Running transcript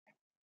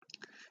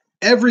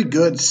Every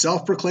good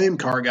self-proclaimed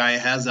car guy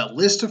has that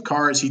list of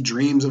cars he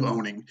dreams of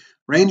owning,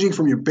 ranging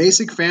from your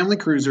basic family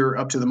cruiser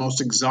up to the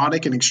most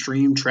exotic and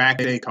extreme track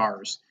day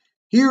cars.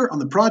 Here on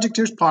the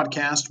Projecteers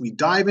podcast, we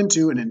dive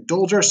into and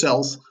indulge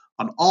ourselves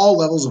on all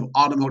levels of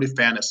automotive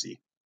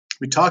fantasy.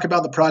 We talk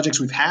about the projects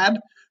we've had,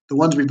 the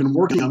ones we've been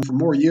working on for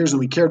more years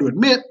than we care to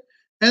admit,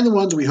 and the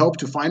ones we hope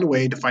to find a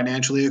way to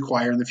financially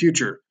acquire in the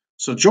future.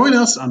 So join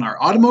us on our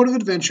automotive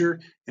adventure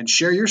and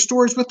share your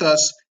stories with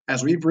us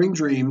as we bring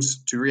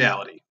dreams to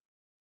reality.